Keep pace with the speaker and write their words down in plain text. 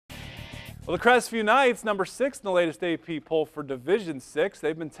Well, the Crestveiw Knights, number 6 in the latest AP poll for Division 6.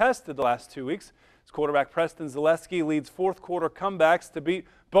 They've been tested the last 2 weeks. As quarterback Preston Zaleski leads fourth quarter comebacks to beat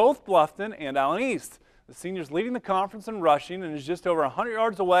both Bluffton and Allen East. The senior's leading the conference in rushing and is just over 100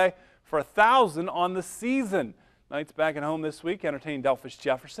 yards away for 1,000 on the season. Knights back at home this week, entertaining Delphos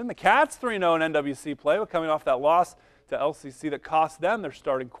Jefferson. The Cats 3-0 in NWC play, but coming off that loss to LCC that cost them their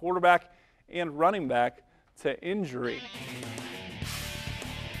starting quarterback and running back to injury.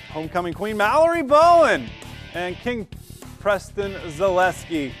 Homecoming queen Mallory Bowen and King Preston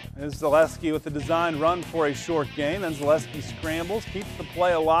Zaleski. Is Zaleski with the design run for a short gain. Then Zaleski scrambles, keeps the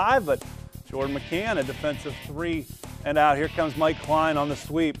play alive, but Jordan McCann, a defensive 3 and out. Here comes Mike Klein on the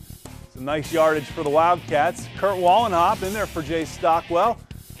sweep. Some nice yardage for the Wildcats. Kurt Wallenhop in there for Jay Stockwell.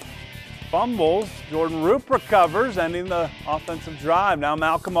 Fumbles. Jordan Roop recovers, ending the offensive drive. Now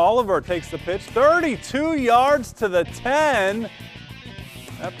Malcolm Oliver takes the pitch. 32 yards to the 10.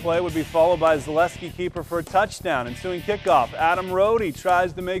 That play would be followed by Zaleski keeper for a touchdown. Ensuing kickoff, Adam Rohde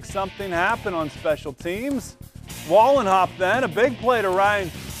tries to make something happen on special teams. Wallenhop then, a big play to Ryan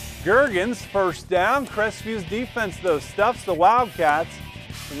Gergens, first down. Crestview's defense, though, stuffs the Wildcats.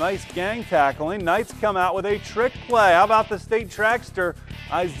 Some nice gang tackling. Knights come out with a trick play. How about the state trackster,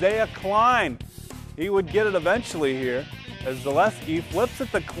 Isaiah Klein? He would get it eventually here as Zaleski flips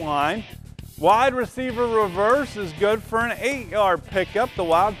it to Klein. Wide receiver reverse is good for an 8-yard pickup. The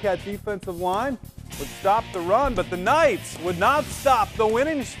Wildcat defensive line would stop the run, but the Knights would not stop the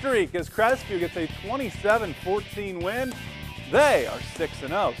winning streak as Crestveiw gets a 27-14 win. They are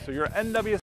 6-0. So your NWC